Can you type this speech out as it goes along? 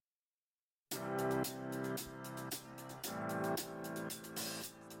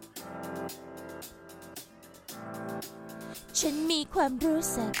ฉันมีความรู้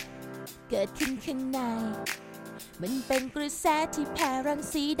สึกเกิดขึ้นข้างในมันเป็นกระแสที่แผ่รัง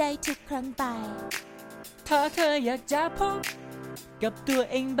สีได้ทุกครั้งไปถ้าเธออยากจะพบกับตัว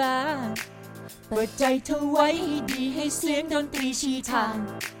เองบ้างเปิดใจเธอไว้ให้ดีให้เสียงดนตรีชี้ทาง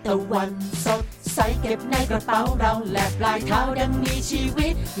ตะวันสดใสเก็บในกระเป๋าเราและปลายเท้าดังมีชีวิ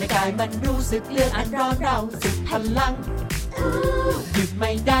ตในกายมันรู้สึกเลือดอันร้อนเราสุดพลังหยุดไ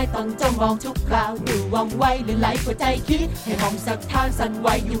ม่ได้ต้องจ้องมองทุกคราวดูว่องไวหรือไหลหัวใจคิดให้ห้องสักทางสั่นไหว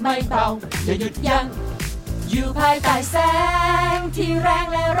อยู่ไม่เบาอย่าหยุดยั้งอยู่ภายใต้แสงที่แรง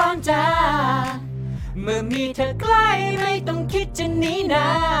และร้อนจ้าเมื่อมีเธอใกล้ไม่ต้องคิดจะหนีหน้า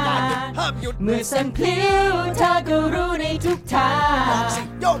เมื่อสั่นพลิ้วเธอก็รู้ในทุกทาง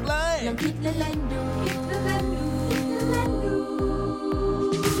โยกเลยลองคิดเล่นๆดู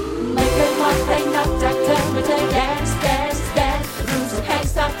ไม่เคยมองใครนอกจากเธอเมื่อเธอ dance dance dance รู้สึกให้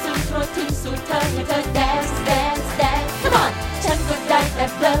ซับซึ้งเพราะทิ้งสู่เธอเมื่อเธอ dance dance dance come on ฉันก็ได้แต่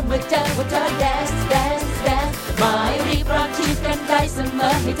เบลอเมื่อเจอว่าเธอ dance dance dance ไม่รีบร้อนคิดกันได้เสมอ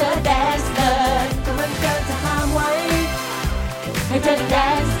ให้เธอ dance เลยก็มันเกินจะห้ามไว้ให้เธอ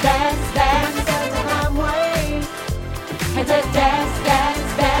dance dance dance มันเกินจะห้ามไว้ให้เธอ dance dance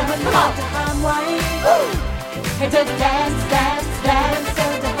dance มันเกินจะห้ามไว้ให้เธอ dance dance dance เกิ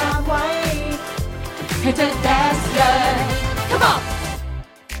นจะห้ามไว้ให้เธอ dance เลย come on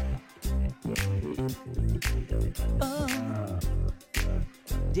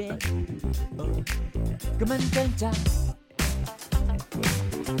yeah ก็มันเกินใจ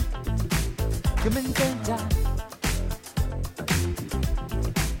ก็มันเกินใจ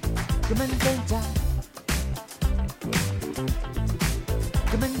ก็มันเกินใจ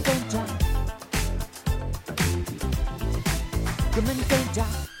ก็มันเกินใจก็มันเกินใจ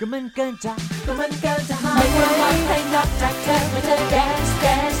ก็มันเกินใจก็มันเกินจะหาไม่ว่าใครนอกจากเธอเมื่อเธอ dance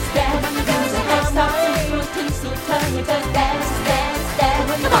dance dance มันเกินจะให้ซับซึ้งรู้ถึงสู่เธอเมื่อเธอ dance dance dance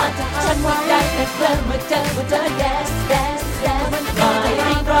มันก่อนฉันว่าได้แต่เธอเมื่อเจอว่าเธอ dance dance dance มันไม่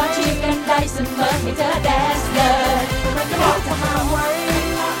รีบร้อนชี้กันได้เสมอให้เธอ dance เลยมันก็บอกจะหาไว้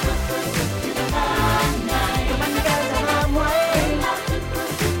มันเกินจะหาไว้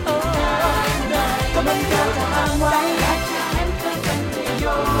ก็มันเกินจะหาไว้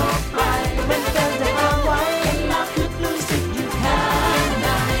มันเกินจะหาไว้คือรู้สึกอยู่ข้างใน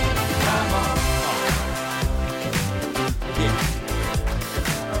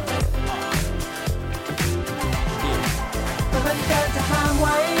ก็มันเกินจะหาไ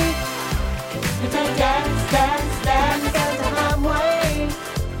ว้ให้เธอ dance dance dance เกินจะหาไว้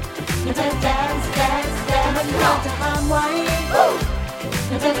ให้เธอ dance dance dance มันเกินจะหาไว้ใ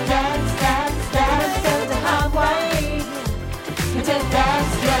ห้เธอ dance dance dance เกินจะหาไว้ให้เธอ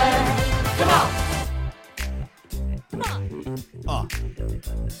dance เลย come on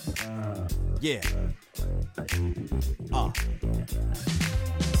yeah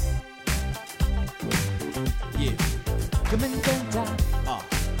ก็มันเกินใจ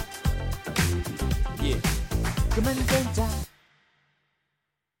yeah ก็มันเกินใจ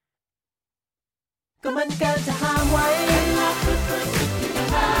ก็มันเกินจะห้ามไว้